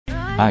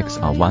Eggs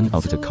are one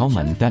of the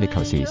common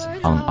delicacies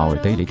on our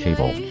daily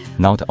table.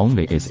 Not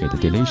only is it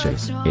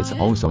delicious, it's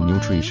also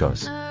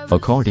nutritious.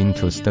 According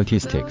to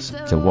statistics,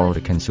 the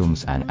world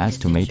consumes an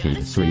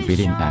estimated 3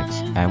 billion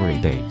eggs every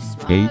day.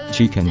 A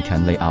chicken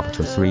can lay up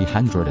to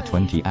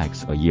 320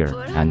 eggs a year,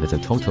 and the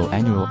total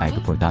annual egg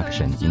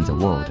production in the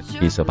world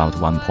is about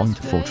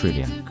 1.4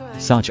 trillion.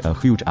 Such a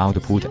huge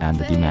output and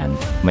demand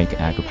make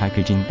egg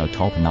packaging a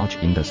top-notch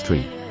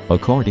industry.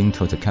 According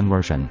to the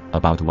conversion,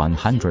 about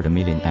 100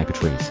 million egg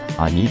trays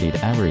are needed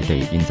every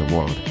day in the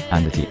world,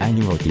 and the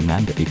annual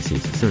demand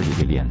exceeds 30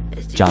 billion.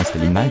 Just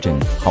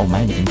imagine how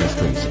many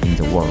industries in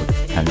the world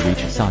can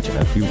reach such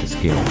a huge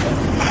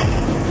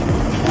scale.